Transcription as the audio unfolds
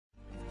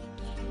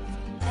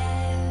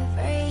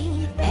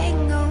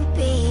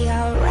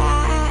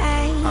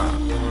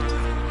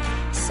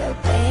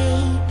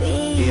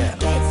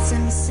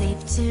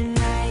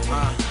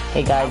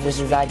Hey guys, this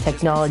is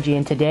iTechnology,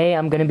 and today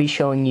I'm going to be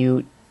showing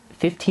you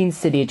 15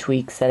 Cydia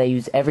tweaks that I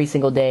use every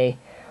single day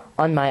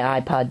on my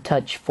iPod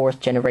Touch 4th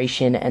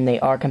generation, and they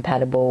are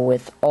compatible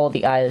with all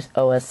the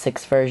iOS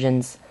 6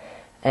 versions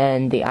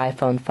and the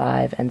iPhone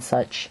 5 and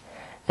such.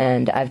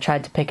 And I've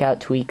tried to pick out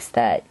tweaks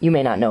that you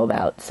may not know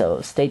about, so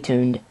stay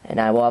tuned,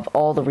 and I will have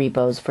all the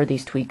repos for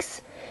these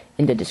tweaks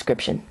in the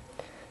description.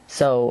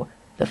 So,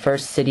 the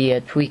first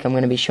Cydia tweak I'm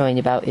going to be showing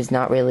you about is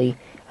not really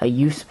a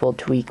useful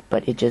tweak,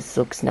 but it just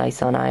looks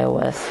nice on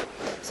iOS.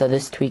 So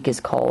this tweak is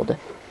called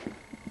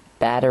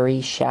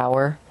Battery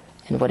Shower,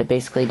 and what it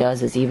basically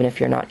does is even if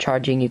you're not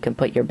charging, you can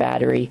put your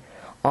battery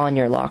on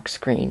your lock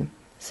screen.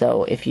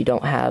 So if you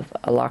don't have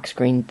a lock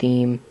screen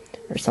theme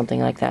or something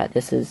like that,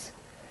 this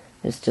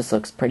just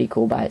looks pretty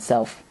cool by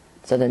itself.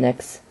 So the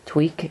next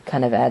tweak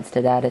kind of adds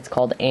to that. It's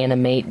called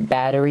Animate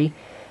Battery,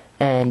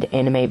 and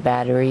Animate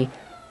Battery,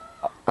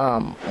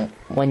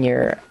 when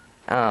your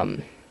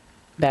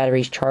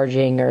battery's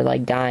charging or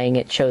like dying,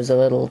 it shows a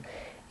little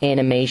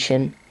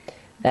animation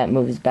that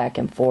moves back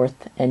and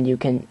forth, and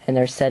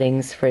there's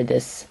settings for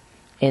this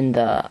in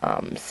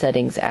the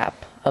settings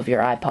app of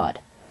your iPod.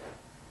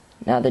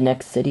 Now the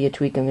next Cydia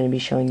tweak I'm going to be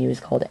showing you is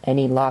called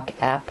Any Lock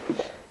App.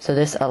 So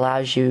this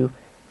allows you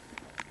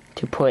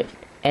to put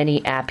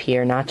any app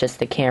here, not just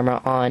the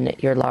camera, on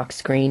your lock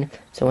screen.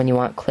 So when you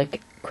want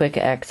quick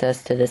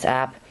access to this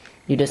app,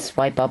 you just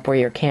swipe up where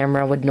your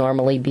camera would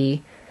normally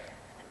be,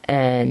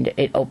 and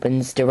it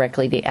opens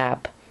directly the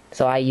app.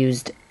 So I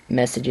used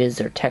Messages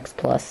or Text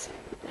Plus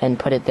and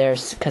put it there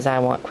because I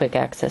want quick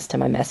access to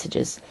my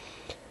messages.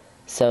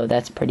 So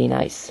that's pretty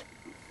nice.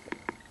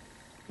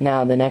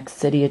 Now the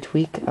next Cydia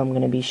tweak I'm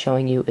going to be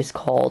showing you is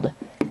called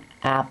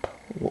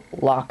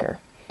Applocker.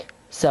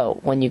 So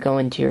when you go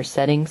into your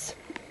settings,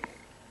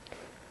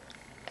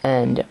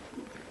 and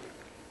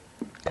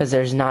because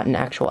there's not an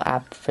actual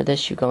app for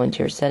this, you go into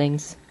your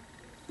settings,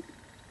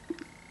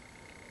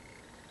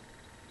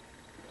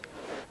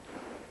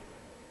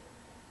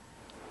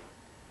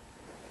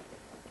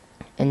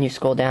 and you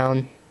scroll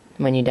down.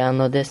 When you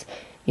download this,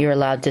 you're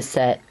allowed to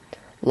set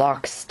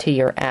locks to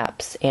your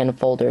apps and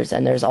folders,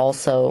 and there's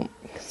also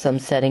some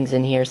settings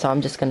in here, so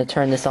I'm just going to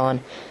turn this on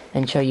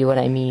and show you what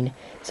I mean.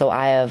 So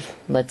I have,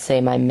 let's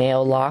say, my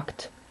mail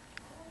locked.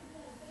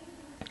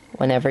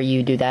 Whenever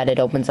you do that, it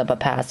opens up a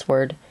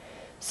password,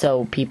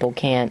 so people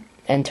can't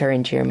enter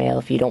into your mail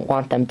if you don't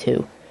want them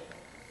to,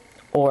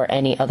 or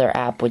any other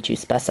app which you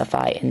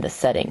specify in the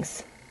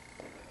settings.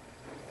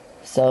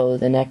 So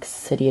the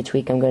next Cydia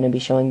tweak I'm going to be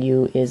showing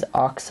you is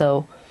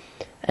Auxo,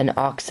 and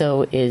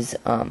Auxo is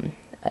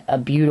a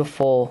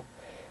beautiful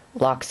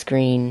lock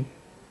screen,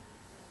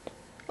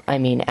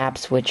 app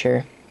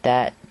switcher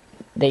that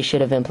they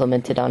should have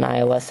implemented on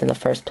iOS in the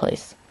first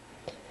place.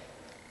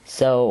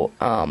 So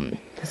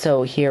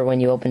here when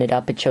you open it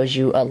up, it shows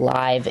you a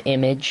live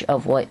image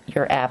of what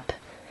your app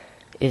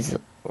is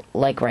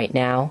like right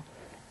now,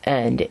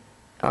 and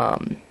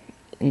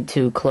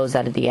to close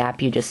out of the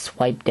app, you just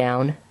swipe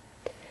down.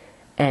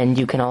 And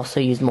you can also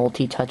use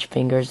multi-touch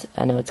fingers.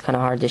 I know it's kind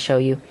of hard to show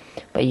you,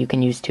 but you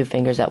can use 2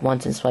 fingers at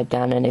once and swipe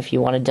down. And if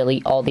you want to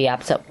delete all the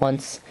apps at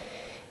once,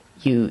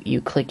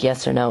 you click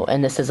yes or no.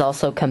 And this is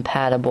also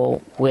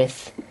compatible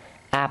with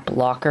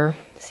Applocker.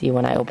 See,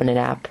 when I open an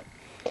app,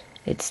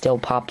 it still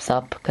pops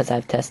up because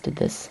I've tested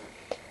this.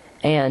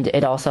 And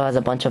it also has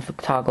a bunch of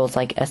toggles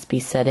like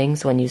SB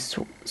settings when you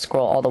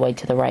scroll all the way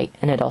to the right.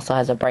 And it also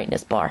has a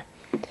brightness bar.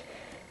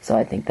 So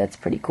I think that's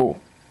pretty cool.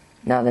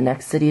 Now the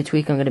next Cydia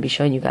tweak I'm going to be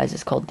showing you guys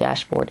is called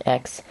Dashboard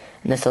X,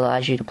 and this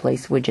allows you to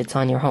place widgets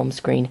on your home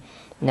screen.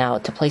 Now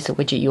to place a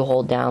widget, you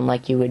hold down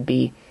like you would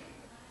be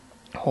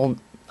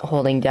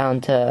holding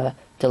down to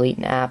delete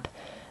an app,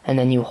 and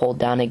then you hold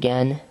down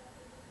again,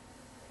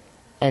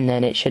 and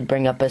then it should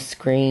bring up a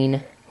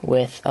screen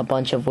with a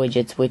bunch of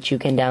widgets which you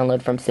can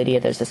download from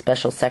Cydia. There's a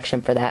special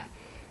section for that.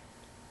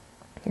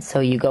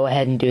 So you go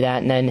ahead and do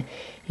that, and then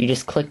you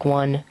just click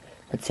one.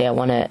 Let's say I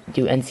want to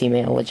do NC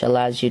Mail, which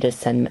allows you to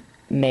send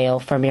mail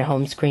from your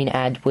home screen,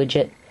 add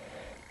widget,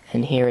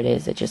 and here it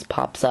is, it just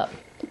pops up.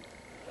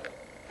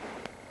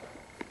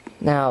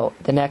 Now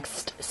the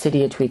next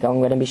Cydia tweak I'm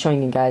going to be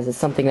showing you guys is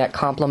something that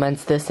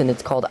complements this, and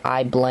it's called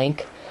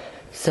iblank.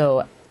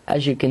 So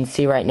as you can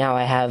see right now,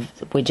 I have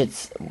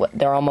widgets,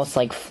 they're almost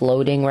like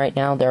floating right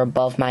now, they're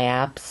above my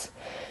apps,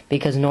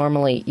 because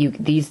normally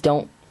these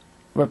don't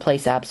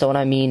replace apps. So what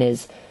I mean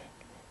is,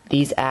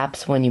 these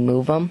apps, when you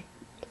move them,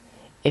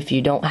 if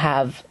you don't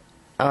have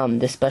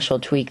this special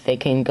tweak, they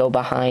can go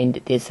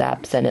behind these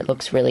apps and it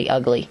looks really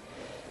ugly.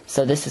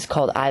 So this is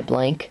called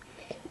iblank,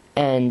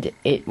 and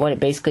what it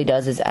basically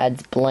does is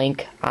adds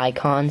blank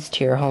icons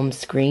to your home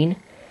screen.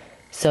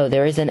 So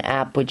there is an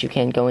app which you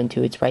can go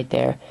into, it's right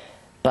there,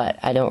 but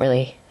I don't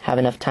really have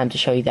enough time to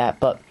show you that.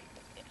 But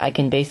I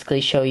can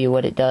basically show you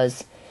what it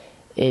does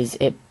is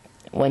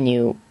when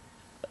you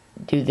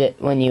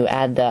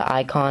add the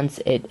icons,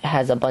 it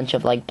has a bunch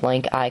of like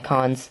blank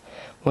icons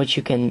which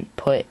you can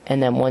put,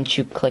 and then once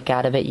you click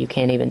out of it, you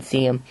can't even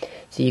see them.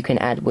 So you can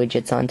add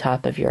widgets on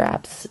top of your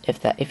apps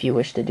if you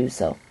wish to do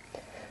so.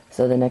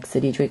 So the next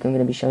Cydia tweak I'm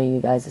going to be showing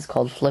you guys is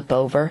called Flip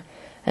Over.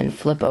 And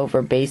Flip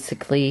Over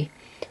basically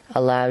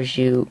allows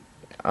you,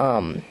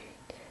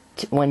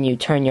 when you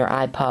turn your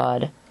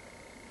iPod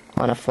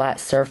on a flat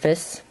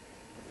surface,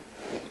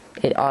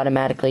 it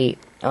automatically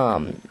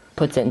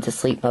puts it into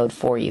sleep mode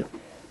for you.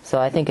 So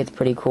I think it's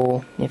pretty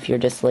cool if you're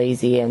just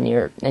lazy and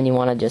you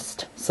want to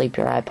just sleep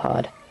your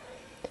iPod.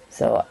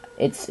 So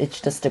it's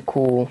just a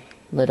cool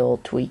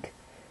little tweak.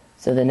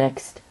 So the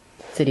next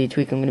Cydia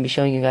tweak I'm going to be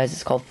showing you guys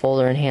is called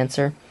Folder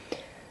Enhancer.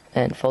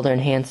 And Folder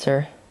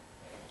Enhancer,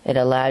 it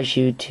allows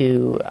you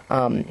to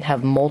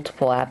have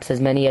multiple apps,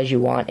 as many as you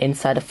want,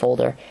 inside a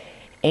folder,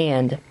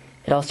 and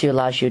it also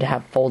allows you to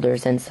have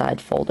folders inside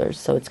folders.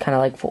 So it's kind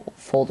of like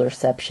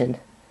folderception,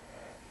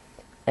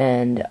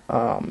 and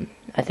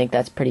I think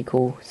that's pretty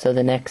cool. So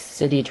the next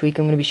Cydia tweak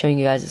I'm going to be showing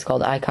you guys is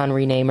called Icon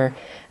Renamer,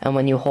 and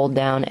when you hold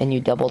down and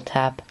you double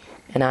tap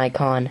an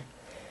icon,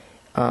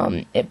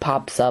 it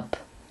pops up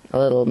a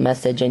little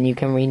message, and you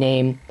can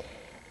rename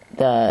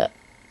the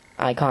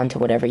icon to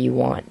whatever you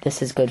want.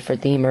 This is good for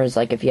themers,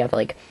 like if you have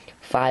like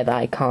 5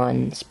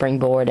 icon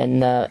springboard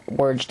and the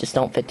words just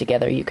don't fit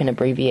together, you can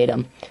abbreviate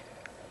them.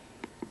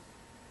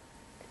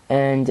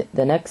 And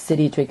the next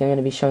Cydia tweak I'm going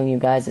to be showing you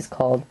guys is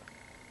called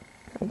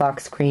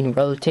Lockscreen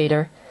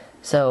Rotator.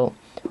 So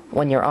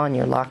when you're on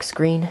your lock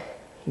screen,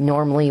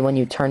 normally when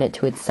you turn it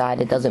to its side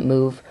it doesn't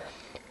move,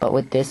 but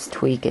with this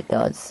tweak it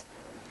does,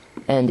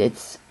 and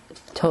it's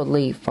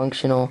totally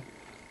functional.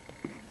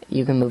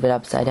 You can move it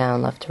upside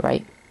down, left to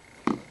right.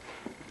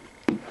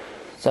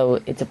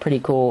 So it's a pretty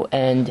cool.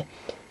 And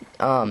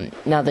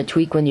now the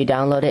tweak, when you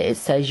download it, it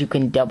says you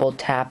can double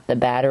tap the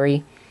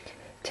battery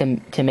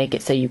to make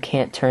it so you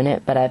can't turn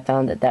it, but I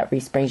found that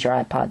resprings your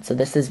iPod. So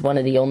this is one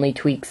of the only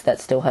tweaks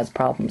that still has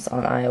problems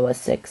on iOS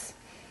 6.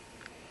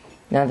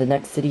 Now the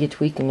next Cydia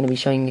tweak I'm going to be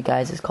showing you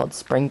guys is called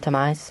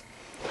Springtomize.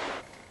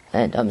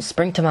 And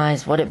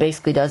Springtomize, what it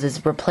basically does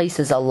is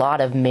replaces a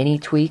lot of mini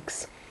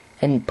tweaks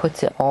and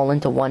puts it all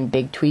into one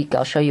big tweak.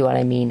 I'll show you what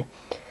I mean.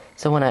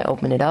 So when I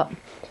open it up,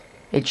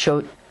 it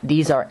showed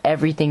these are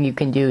everything you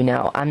can do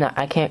now.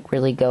 I can't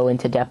really go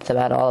into depth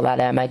about all about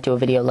it. I might do a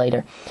video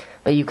later.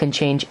 But you can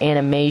change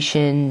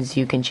animations,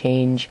 you can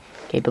change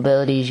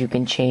capabilities, you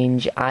can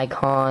change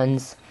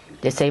icons,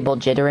 disable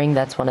jittering.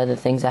 That's one of the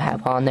things I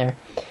have on there.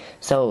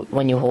 So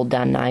when you hold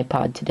down an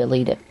iPod to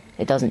delete it,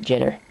 it doesn't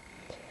jitter.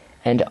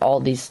 And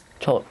all these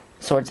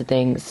sorts of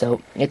things.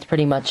 So it's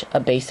pretty much a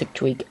basic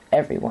tweak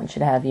everyone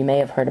should have. You may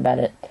have heard about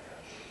it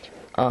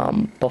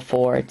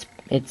before.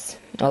 It's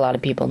a lot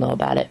of people know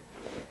about it.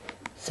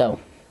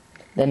 So,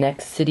 the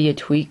next Cydia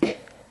tweak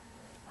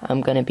I'm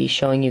going to be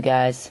showing you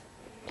guys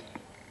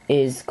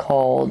is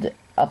called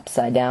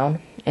Upside Down.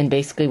 And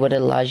basically what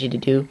it allows you to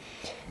do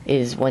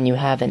is when you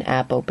have an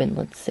app open,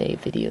 let's say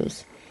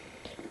videos.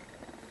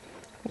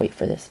 Wait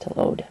for this to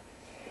load.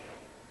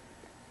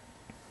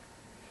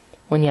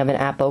 When you have an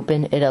app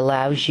open, it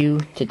allows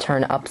you to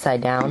turn upside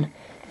down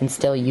and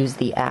still use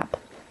the app.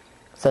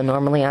 So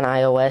normally on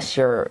iOS,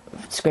 your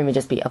screen would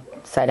just be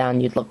upside down,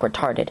 you'd look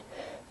retarded.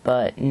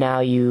 But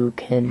now you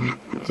can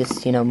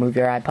just, move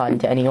your iPod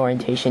into any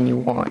orientation you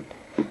want.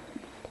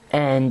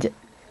 And,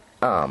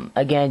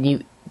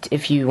 again,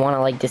 if you want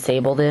to, like,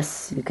 disable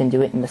this, you can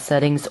do it in the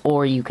settings,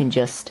 or you can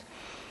just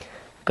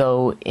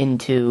go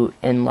into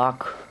and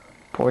lock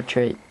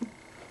portrait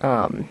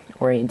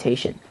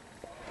orientation.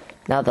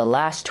 Now, the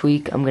last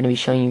tweak I'm going to be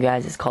showing you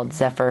guys is called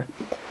Zephyr.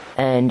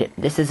 And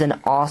this is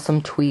an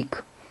awesome tweak,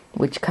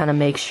 which kind of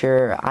makes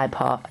your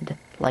iPod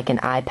like an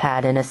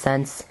iPad in a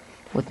sense,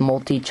 with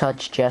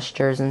multi-touch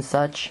gestures and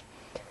such.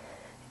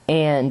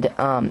 And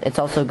it's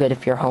also good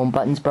if your home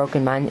button's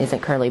broken. Mine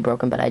isn't currently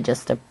broken, but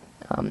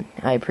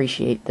I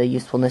appreciate the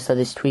usefulness of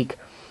this tweak.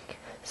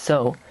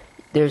 So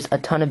there's a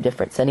ton of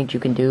different settings you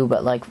can do,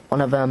 but like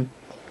one of them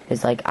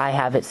is like I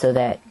have it so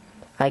that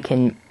I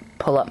can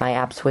pull up my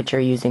app switcher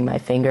using my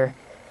finger,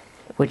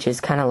 which is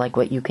kind of like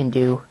what you can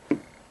do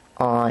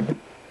on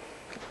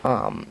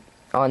the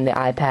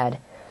iPad.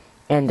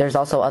 And there's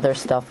also other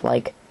stuff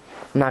like,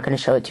 I'm not going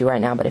to show it to you right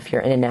now, but if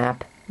you're in an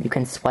app, you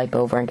can swipe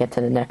over and get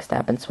to the next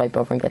app, and swipe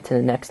over and get to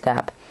the next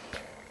app.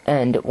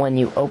 And when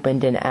you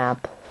opened an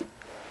app,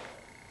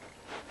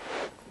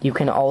 you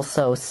can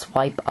also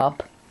swipe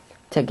up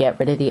to get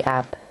rid of the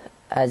app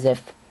as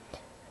if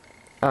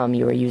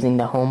you were using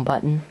the home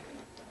button.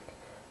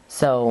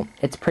 So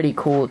it's pretty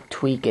cool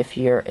tweak if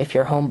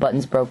your home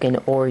button's broken,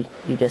 or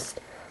you just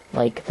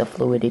like the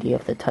fluidity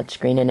of the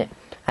touchscreen in it.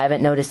 I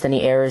haven't noticed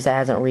any errors. It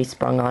hasn't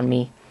resprung on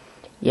me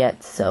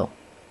yet, so.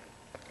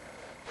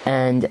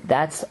 And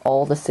that's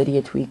all the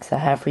Cydia tweaks I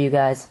have for you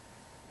guys.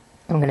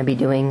 I'm going to be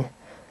doing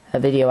a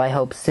video, I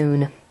hope,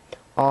 soon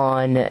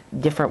on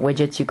different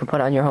widgets you can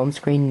put on your home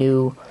screen,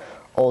 new,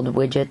 old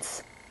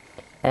widgets.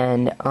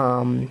 And,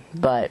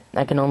 but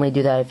I can only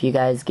do that if you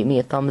guys give me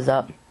a thumbs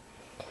up.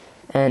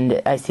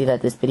 And I see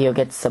that this video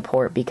gets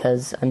support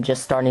because I'm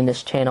just starting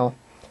this channel,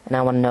 and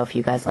I want to know if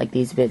you guys like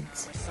these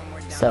vids.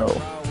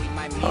 So,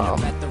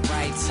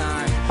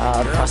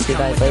 I'll talk to you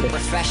guys later.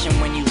 Profession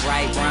when you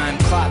write rhyme.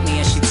 Caught me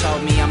and she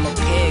told me I'm a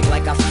pig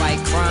like I fight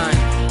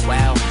crime.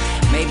 Well,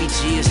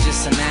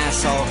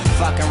 asshole.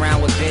 Fucking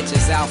around with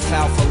bitches,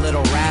 alfalfa,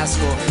 little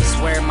rascal.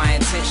 Swear my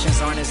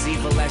intentions aren't as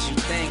evil as you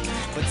think,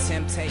 but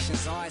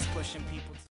temptation's always pushing people.